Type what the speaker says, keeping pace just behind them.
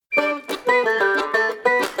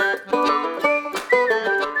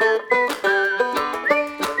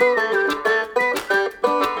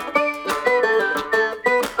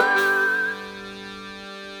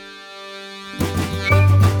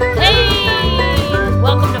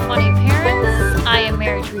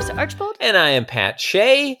Archbold. And I am Pat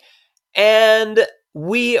Shea. And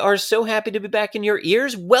we are so happy to be back in your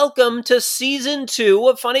ears. Welcome to Season 2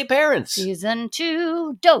 of Funny Parents. Season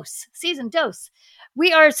 2, Season Dose.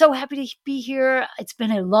 We are so happy to be here. It's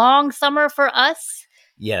been a long summer for us.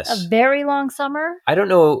 Yes. A very long summer. I don't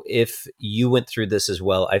know if you went through this as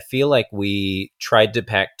well. I feel like we tried to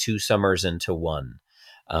pack 2 summers into one.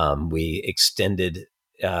 We extended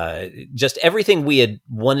just everything we had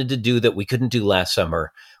wanted to do that we couldn't do last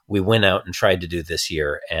summer. We went out and tried to do this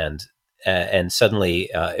year, and suddenly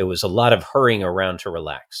it was a lot of hurrying around to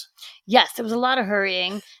relax. Yes, there was a lot of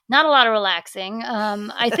hurrying, not a lot of relaxing.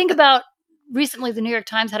 I think about recently the New York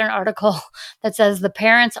Times had an article that says the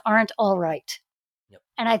parents aren't all right. Yep.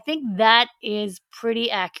 And I think that is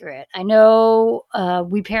pretty accurate. I know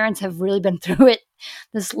we parents have really been through it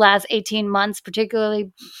this last 18 months,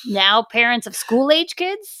 particularly now parents of school-age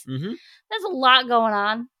kids. Mm-hmm. There's a lot going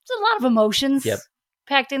on. There's a lot of emotions Yep.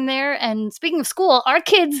 packed in there. And speaking of school, our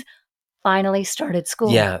kids finally started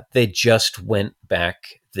school. Yeah, they just went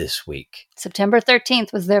back this week. September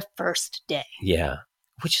 13th was their first day. Yeah,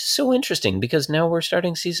 which is so interesting because now we're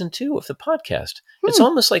starting Season 2 of the podcast. It's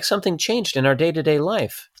almost like something changed in our day-to-day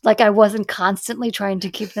life. Like I wasn't constantly trying to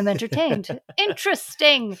keep them entertained.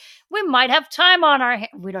 Interesting. We might have time on our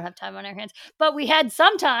hands. We don't have time on our hands, but we had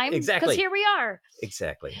some time. Exactly. Because here we are.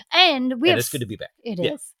 Exactly. And it's good to be back. It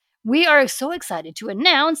is. We are so excited to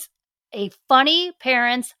announce a Funny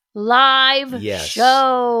Parents live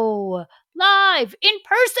show. Live, in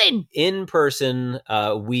person. In person,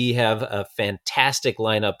 we have a fantastic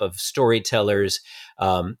lineup of storytellers.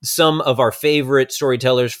 Some of our favorite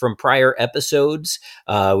storytellers from prior episodes.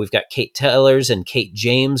 We've got Kate Tellers and Kate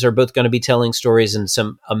James are both going to be telling stories, and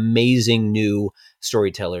some amazing new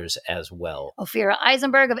storytellers as well. Ophira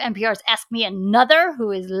Eisenberg of NPR's Ask Me Another,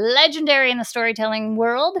 who is legendary in the storytelling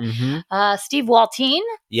world. Mm-hmm. Steve Waltine.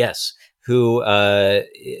 Yes. Who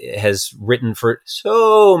has written for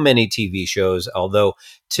so many TV shows, although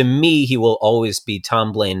to me, he will always be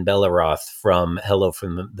Tom Blaine Belleroth from Hello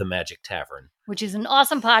from the Magic Tavern. Which is an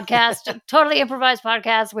awesome podcast, totally improvised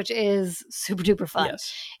podcast, which is super duper fun.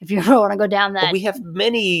 Yes. If you ever want to go down that. But we have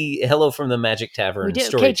many Hello from the Magic Tavern we do.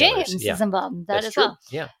 storytellers. Kate James is involved. That's as true. well.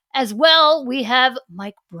 Yeah. As well, we have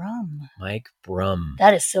Mike Brum. Mike Brum.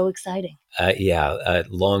 That is so exciting. A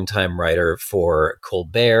longtime writer for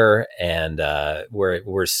Colbert, and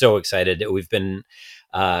we're so excited. We've been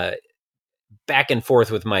back and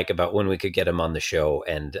forth with Mike about when we could get him on the show,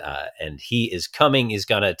 and he is coming. He's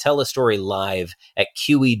going to tell a story live at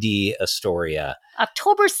QED Astoria.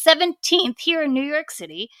 October 17th here in New York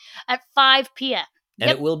City at 5 p.m.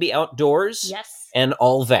 And it will be outdoors. Yes. And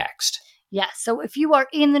all vaxxed. Yeah, so if you are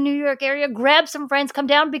in the New York area, grab some friends, come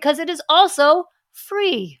down, because it is also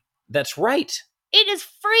free. That's right. It is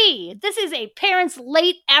free. This is a parent's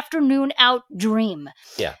late afternoon out dream.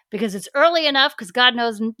 Yeah. Because it's early enough, because God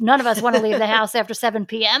knows none of us want to leave the house after 7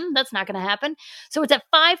 p.m. That's not going to happen. So it's at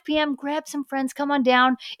 5 p.m. Grab some friends, come on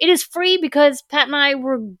down. It is free because Pat and I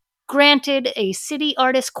were granted a City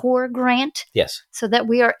Artist Corps grant. Yes. So that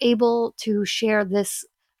we are able to share this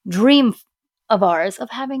dream of ours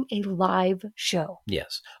of having a live show.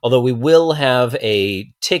 Yes. Although we will have a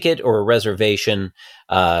ticket or a reservation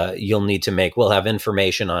you'll need to make. We'll have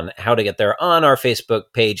information on how to get there on our Facebook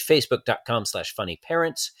page,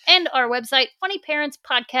 facebook.com/funnyparents. And our website,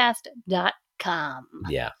 funnyparentspodcast.com.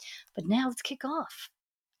 Yeah. But now let's kick off.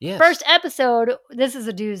 Yes. First episode, this is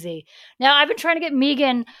a doozy. Now, I've been trying to get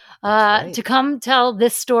Meagan to come tell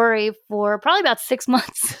this story for probably about 6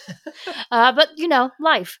 months. But,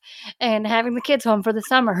 life and having the kids home for the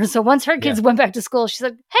summer. So once her kids went back to school, she's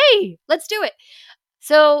like, hey, let's do it.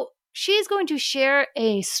 So she's going to share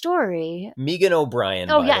a story. Meagan O'Brien,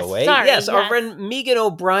 by the way. Sorry, yes, our friend Meagan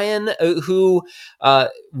O'Brien, who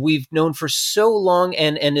we've known for so long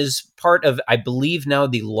and is part of, I believe now,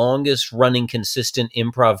 the longest running consistent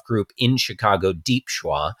improv group in Chicago, Deep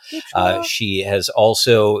Schwa. She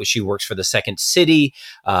works for the Second City.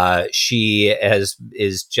 She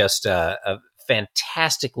is just a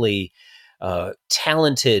fantastically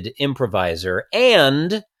talented improviser,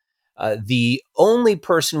 and the only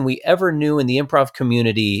person we ever knew in the improv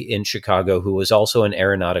community in Chicago who was also an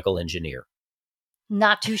aeronautical engineer.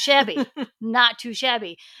 Not too shabby. Not too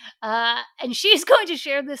shabby. And she's going to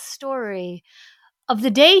share this story of the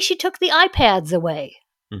day she took the iPads away.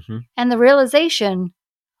 Mm-hmm. And the realization,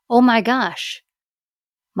 oh my gosh,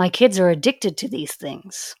 my kids are addicted to these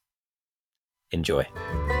things. Enjoy.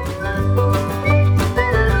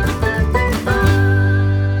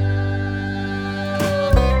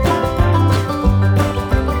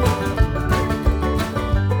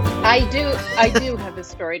 I do have a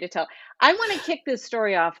story to tell. I want to kick this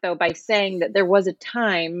story off, though, by saying that there was a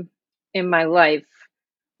time in my life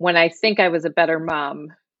when I think I was a better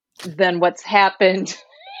mom than what's happened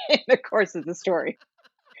in the course of the story.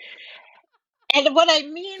 And what I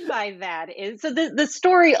mean by that is, so the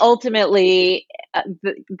story ultimately,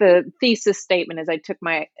 the thesis statement is I took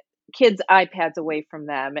my kids' iPads away from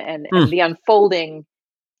them and the unfolding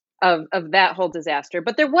of that whole disaster.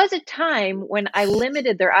 But there was a time when I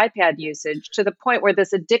limited their iPad usage to the point where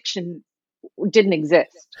this addiction didn't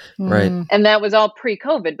exist. Right. And that was all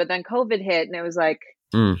pre-COVID, but then COVID hit and it was like,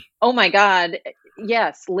 oh my God,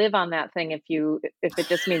 yes, live on that thing if it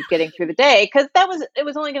just means getting through the day. Cause it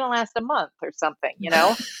was only going to last a month or something, you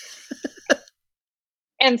know?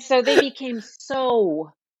 And so they became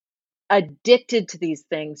so addicted to these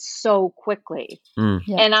things so quickly.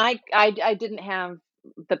 Yeah. And I didn't have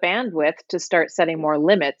the bandwidth to start setting more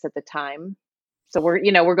limits at the time. So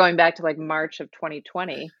we're going back to like March of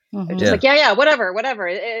 2020. It's just like, yeah, whatever.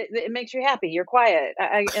 It makes you happy. You're quiet.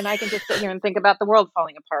 And I can just sit here and think about the world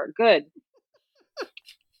falling apart. Good.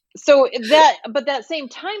 So that same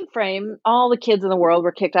time frame, all the kids in the world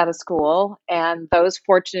were kicked out of school, and those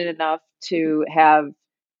fortunate enough to have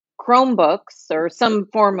Chromebooks or some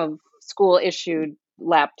form of school issued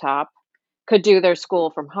laptop could do their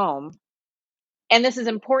school from home. And this is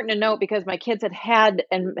important to note because my kids had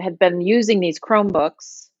been using these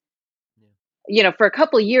Chromebooks, for a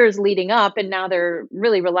couple of years leading up, and now they're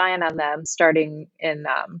really relying on them starting in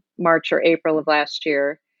March or April of last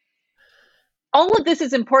year. All of this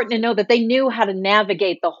is important to know that they knew how to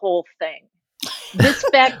navigate the whole thing. This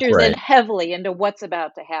factors in heavily into what's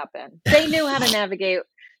about to happen. They knew how to navigate.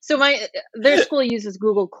 So their school uses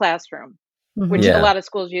Google Classroom, which a lot of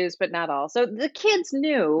schools use, but not all. So the kids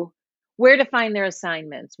knew where to find their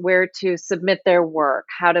assignments, where to submit their work,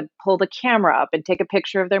 how to pull the camera up and take a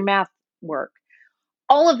picture of their math work.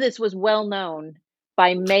 All of this was well known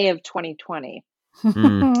by May of 2020.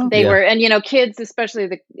 They were, and kids,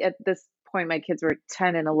 especially at this point, my kids were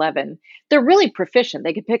 10 and 11. They're really proficient.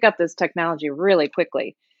 They could pick up this technology really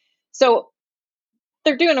quickly. So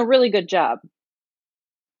they're doing a really good job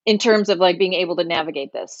in terms of like being able to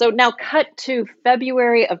navigate this. So now cut to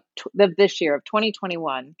February of this year of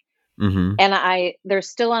 2021. And they're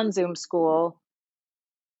still on Zoom school.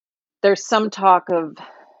 There's some talk of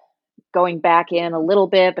going back in a little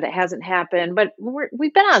bit, but it hasn't happened. But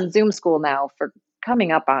we've been on Zoom school now for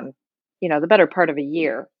coming up on, the better part of a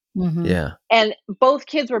year. Yeah. And both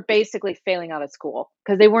kids were basically failing out of school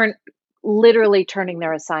because they weren't literally turning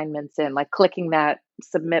their assignments in, like clicking that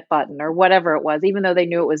submit button or whatever it was, even though they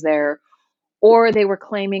knew it was there, or they were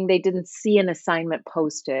claiming they didn't see an assignment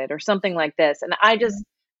posted or something like this. And I just,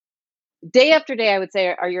 day after day, I would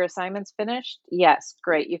say, are your assignments finished? Yes.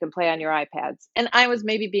 Great. You can play on your iPads. And I was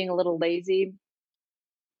maybe being a little lazy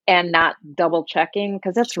and not double checking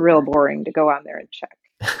because that's real boring to go on there and check.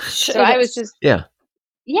 So I was just, yeah,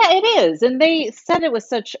 it is. And they said it with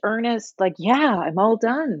such earnest, like, yeah, I'm all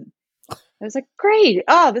done. I was like, great.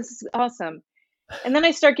 Oh, this is awesome. And then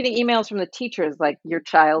I start getting emails from the teachers, like, your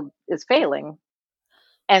child is failing.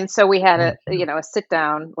 And so we had a sit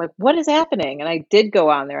down, like, what is happening? And I did go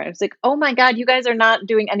on there. And I was like, oh my God, you guys are not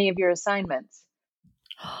doing any of your assignments.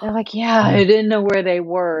 They're like, yeah, I didn't know where they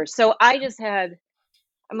were. So I'm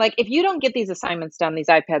like, if you don't get these assignments done, these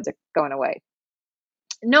iPads are going away.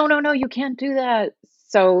 No, you can't do that.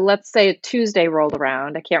 So let's say a Tuesday rolled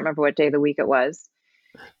around. I can't remember what day of the week it was.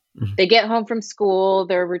 They get home from school.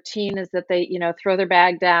 Their routine is that they, throw their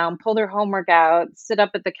bag down, pull their homework out, sit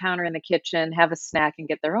up at the counter in the kitchen, have a snack, and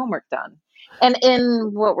get their homework done. And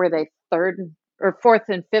in what were they, third or fourth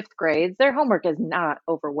and fifth grades, their homework is not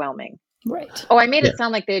overwhelming. Right. Oh, I made it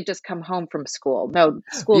sound like they had just come home from school. No,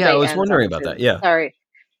 school day. Yeah, I was wondering about that. Yeah. Sorry.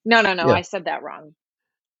 No. Yeah. I said that wrong.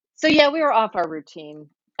 So yeah, we were off our routine.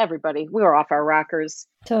 Everybody, we were off our rockers.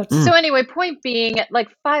 So anyway, point being, at like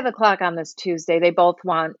 5:00 on this Tuesday, they both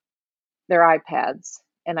want their iPads.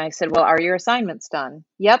 And I said, well, are your assignments done?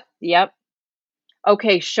 Yep.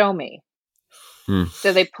 Okay, show me.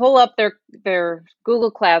 So they pull up their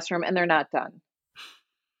Google Classroom and they're not done.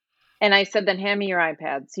 And I said, then hand me your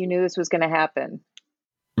iPads. You knew this was going to happen.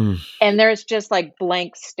 And there's just like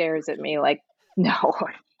blank stares at me like, no,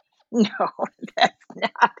 that's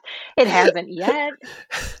not. It hasn't yet.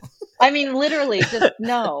 I mean, literally, just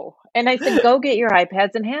no. And I said, go get your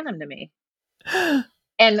iPads and hand them to me.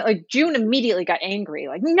 And like June immediately got angry,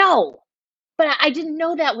 like, no. But I didn't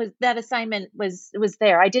know that assignment was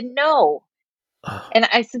there. I didn't know. And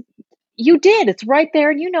I said, you did. It's right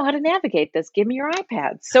there, and you know how to navigate this. Give me your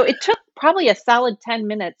iPads. So it took probably a solid 10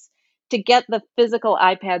 minutes to get the physical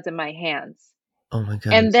iPads in my hands. Oh my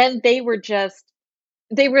God. And then they were just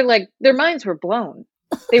they were like, their minds were blown.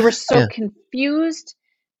 They were so confused.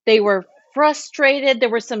 They were frustrated. There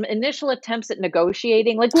were some initial attempts at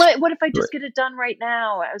negotiating. Like, what if I just get it done right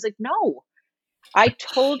now? I was like, no. I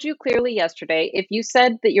told you clearly yesterday, if you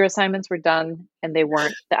said that your assignments were done and they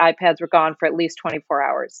weren't, the iPads were gone for at least 24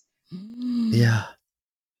 hours. Yeah.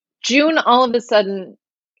 June all of a sudden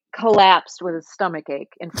collapsed with a stomach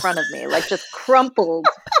ache in front of me, like just crumpled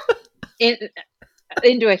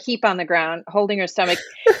into a heap on the ground, holding her stomach.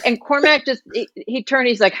 And Cormac he turned,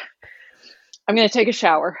 he's like, I'm going to take a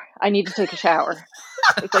shower. I need to take a shower.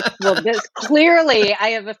 It's like, well, this clearly I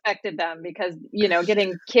have affected them because,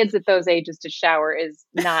 getting kids at those ages to shower is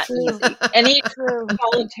not easy. And he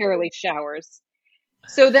voluntarily showers.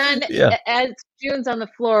 So then as June's on the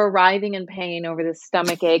floor, writhing in pain over this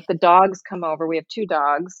stomach ache, the dogs come over. We have 2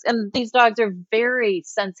 dogs, and these dogs are very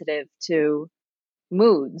sensitive to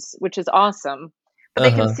moods, which is awesome. But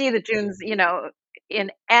they can see that June's, in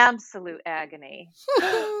absolute agony.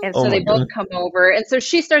 And so they both come over. And so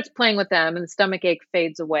she starts playing with them and the stomach ache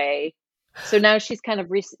fades away. So now she's kind of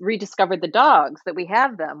rediscovered the dogs, that we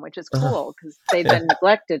have them, which is cool because they've been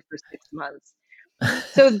neglected for 6 months.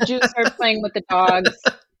 So June started playing with the dogs.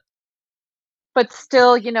 But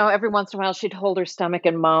still, every once in a while she'd hold her stomach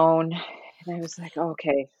and moan. And I was like,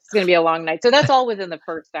 okay, it's going to be a long night. So that's all within the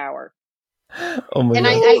first hour. Oh my And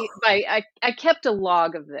God. I kept a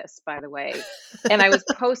log of this, by the way, and I was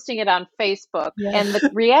posting it on Facebook, and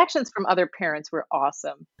the reactions from other parents were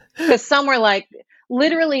awesome, because some were like,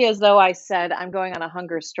 literally as though I said, I'm going on a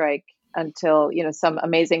hunger strike until, some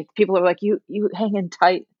amazing people are like, you hang in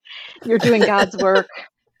tight. You're doing God's work.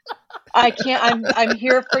 I'm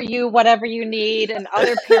here for you, whatever you need. And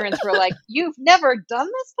other parents were like, you've never done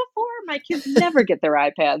this before? My kids never get their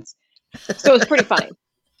iPads. So it was pretty funny.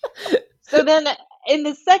 So then in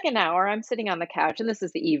the second hour, I'm sitting on the couch, and this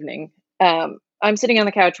is the evening. I'm sitting on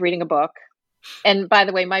the couch reading a book. And by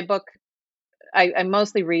the way, my book, I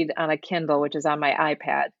mostly read on a Kindle, which is on my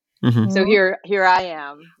iPad. Mm-hmm. So here I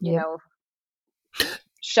am,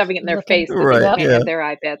 shoving it in their face that they can't have their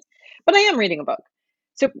iPads. But I am reading a book.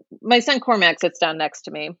 So my son Cormac sits down next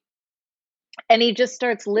to me, and he just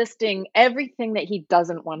starts listing everything that he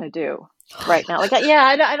doesn't want to do right now. Like,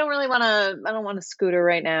 I don't really want to. I don't want a scooter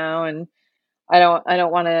right now, and I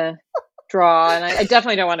don't want to draw, and I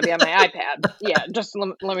definitely don't want to be on my iPad. Yeah, just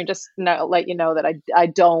let me just let you know that I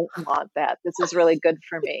don't want that. This is really good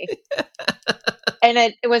for me. And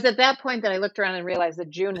it was at that point that I looked around and realized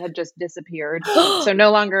that June had just disappeared. So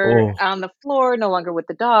no longer on the floor, no longer with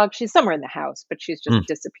the dog. She's somewhere in the house, but she's just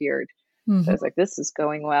disappeared. So I was like, this is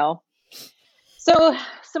going well. So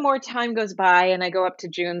some more time goes by, and I go up to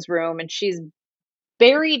June's room, and she's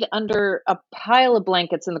buried under a pile of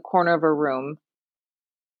blankets in the corner of her room.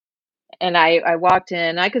 And I walked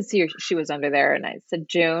in, I could see her, she was under there, and I said,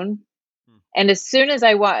 June. And as soon as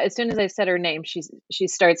I said her name, she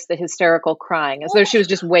starts the hysterical crying, as though she was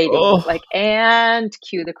just waiting, and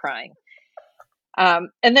cue the crying. And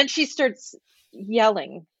then she starts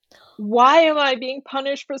yelling, why am I being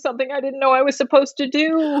punished for something I didn't know I was supposed to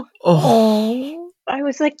do? I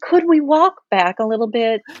was like, could we walk back a little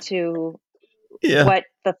bit to what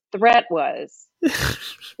the threat was?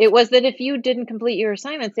 It was that if you didn't complete your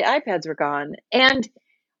assignments, the iPads were gone. And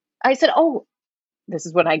I said, this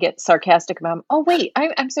is when I get sarcastic about, wait,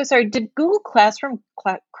 I'm so sorry. Did Google Classroom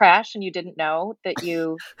crash and you didn't know that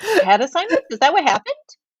you had assignments? Is that what happened?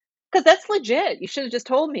 Because that's legit. You should have just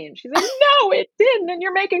told me. And she's like, no, it didn't. And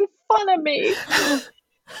you're making fun of me.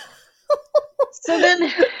 So then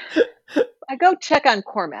I go check on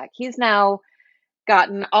Cormac. He's now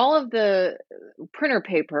gotten all of the printer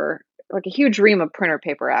paper, like a huge ream of printer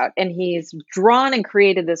paper out. And he's drawn and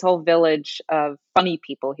created this whole village of funny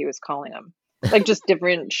people, he was calling them. Like just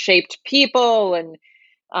different shaped people. And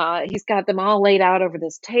he's got them all laid out over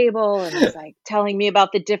this table. And he's like telling me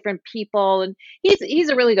about the different people. And he's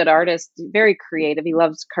a really good artist, very creative. He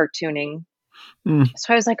loves cartooning.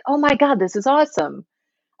 So I was like, oh my God, this is awesome.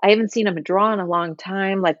 I haven't seen him draw in a long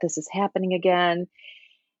time. Like, this is happening again.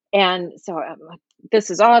 And so I'm like,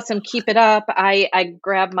 this is awesome. Keep it up. I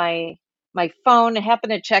grab my phone,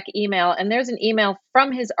 happen to check email, and there's an email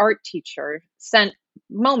from his art teacher sent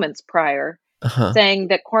moments prior saying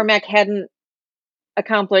that Cormac hadn't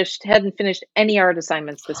finished any art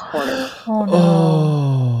assignments this quarter. Oh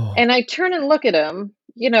no. And I turn and look at him,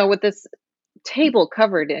 with this table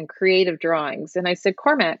covered in creative drawings. And I said,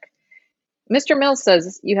 Cormac, Mr. Mills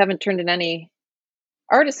says you haven't turned in any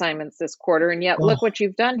art assignments this quarter, and yet look what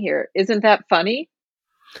you've done here. Isn't that funny?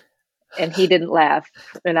 And he didn't laugh,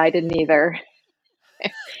 and I didn't either.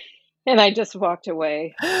 And I just walked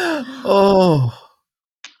away. Oh.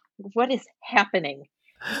 What is happening?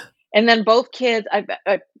 And then both kids,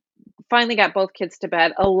 I finally got both kids to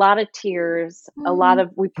bed. A lot of tears, a lot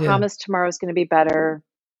of, we promised tomorrow's going to be better.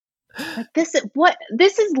 Like this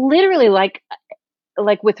is literally like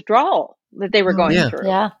withdrawal that they were going through.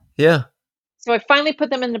 Yeah. Yeah. So I finally put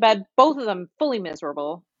them into bed, both of them fully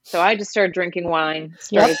miserable. So I just started drinking wine,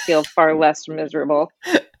 started to feel far less miserable.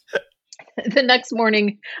 The next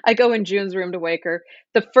morning, I go in June's room to wake her.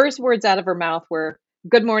 The first words out of her mouth were,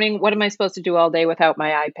 "Good morning. What am I supposed to do all day without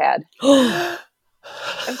my iPad?" I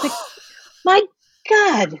was like, my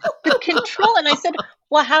God, the control. And I said,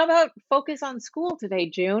 well, how about focus on school today,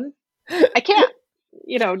 June? I can't,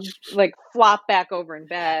 like flop back over in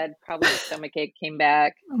bed. Probably the stomachache came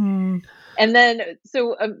back. And then,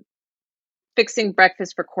 so fixing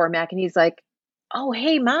breakfast for Cormac, and he's like, "Oh,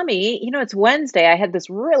 hey, mommy, it's Wednesday. I had this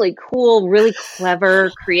really cool, really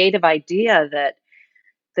clever, creative idea that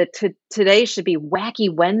today should be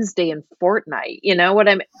Wacky Wednesday in Fortnite." You know what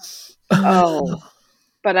I mean? Oh,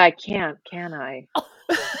 but I can't, can I?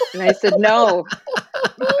 And I said, no.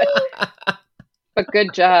 But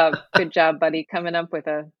good job, buddy, coming up with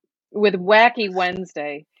Wacky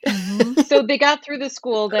Wednesday. So they got through the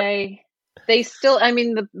school day. They still,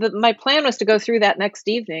 my plan was to go through that next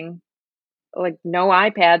evening, like no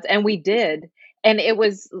iPads, and we did. And they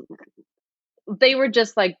were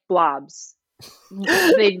just like blobs.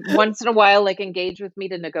 They once in a while like engage with me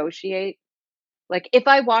to negotiate. Like, if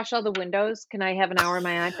I wash all the windows, can I have an hour on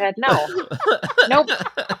my iPad? No. Nope.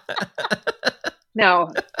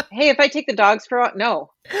 No. Hey, if I take the dogs for a walk,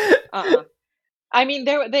 no.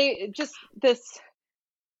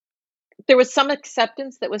 There was some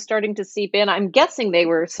acceptance that was starting to seep in. I'm guessing they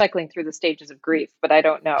were cycling through the stages of grief, but I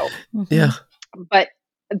don't know. Yeah. But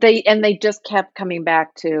they just kept coming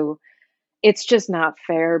back to, it's just not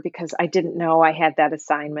fair because I didn't know I had that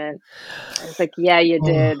assignment. I was like, yeah, you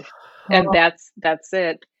did. And that's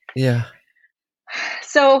it. Yeah.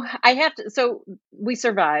 So we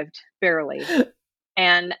survived barely.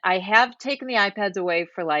 And I have taken the iPads away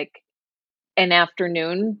for like an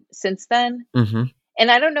afternoon since then. Mm-hmm.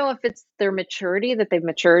 And I don't know if it's their maturity, that they've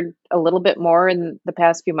matured a little bit more in the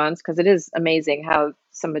past few months, because it is amazing how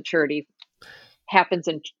some maturity happens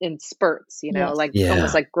in spurts,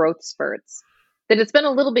 almost like growth spurts. That it's been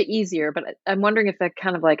a little bit easier, but I'm wondering if that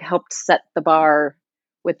kind of like helped set the bar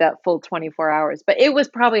with that full 24 hours. But it was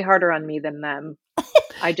probably harder on me than them.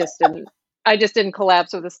 I just didn't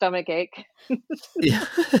collapse with a stomach ache. Yeah.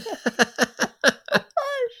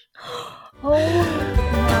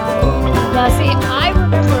 Oh my. Now see, I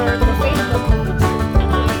remember the Facebook groups.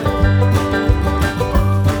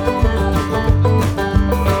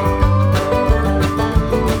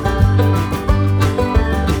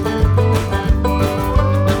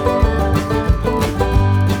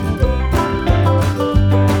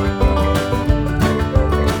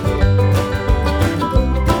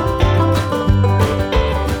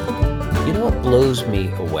 Blows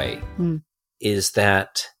me away is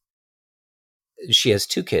that she has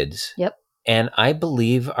two kids. Yep. And I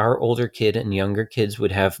believe our older kid and younger kids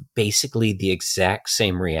would have basically the exact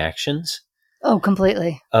same reactions. Oh,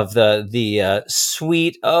 completely. Of the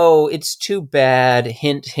sweet, oh, it's too bad,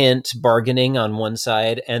 hint, hint, bargaining on one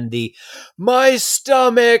side, and the, my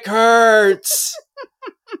stomach hurts.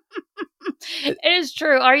 It is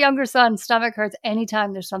true. Our younger son's stomach hurts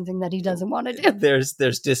anytime there's something that he doesn't want to do.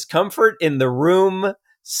 There's discomfort in the room.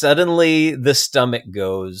 Suddenly the stomach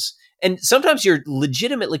goes. And sometimes you're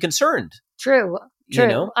legitimately concerned. True.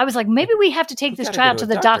 I was like, maybe we have to take this child to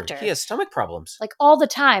the doctor. He has stomach problems. Like all the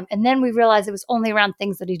time. And then we realized it was only around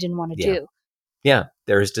things that he didn't want to do. Yeah,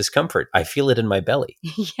 there is discomfort. I feel it in my belly.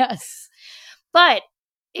 Yes. But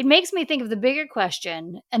it makes me think of the bigger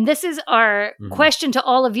question. And this is our question to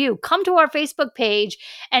all of you. Come to our Facebook page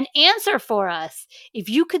and answer for us. If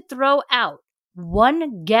you could throw out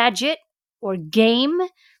one gadget or game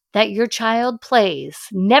that your child plays,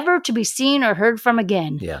 never to be seen or heard from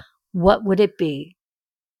again, what would it be?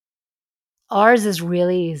 Ours is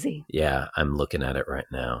really easy. Yeah, I'm looking at it right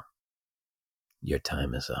now. Your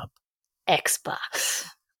time is up. Xbox.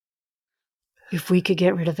 If we could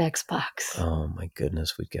get rid of Xbox. Oh my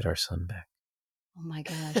goodness, we'd get our son back. Oh my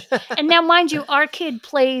gosh. And now, mind you, our kid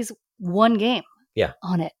plays one game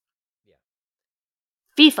on it.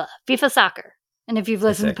 Yeah. FIFA soccer. And if you've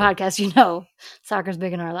listened to podcasts, you know soccer's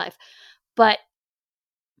big in our life. But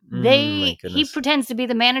he pretends to be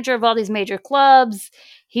the manager of all these major clubs.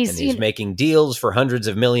 He's making deals for hundreds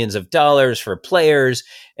of millions of dollars for players,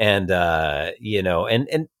 and kind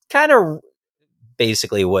of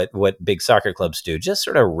basically what big soccer clubs do, just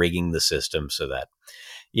sort of rigging the system so that,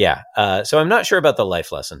 so I'm not sure about the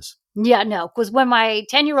life lessons. Yeah, no, because when my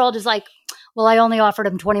 10-year-old is like, well, I only offered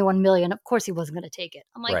him 21 million. Of course he wasn't going to take it.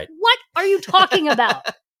 I'm like, Right. what are you talking about?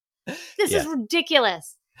 This is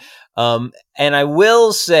ridiculous. And I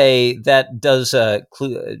will say that does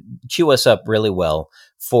cue us up really well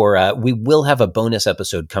for we will have a bonus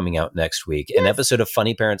episode coming out next week, an episode of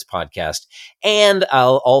Funny Parents Podcast. And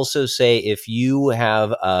I'll also say, if you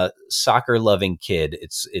have a soccer loving kid,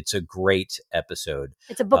 it's a great episode.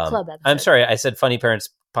 It's a book club episode. I'm sorry, I said Funny Parents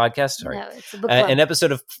Podcast. Sorry, no, it's a book club. An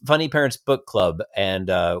episode of Funny Parents Book Club,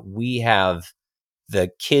 and we have the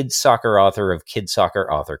kid soccer author of Kid Soccer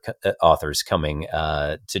authors coming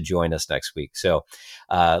to join us next week. So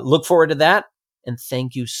look forward to that. And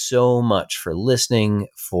thank you so much for listening,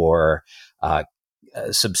 for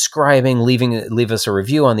subscribing, leave us a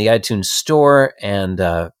review on the iTunes store, and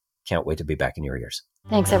can't wait to be back in your ears.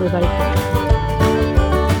 Thanks, everybody.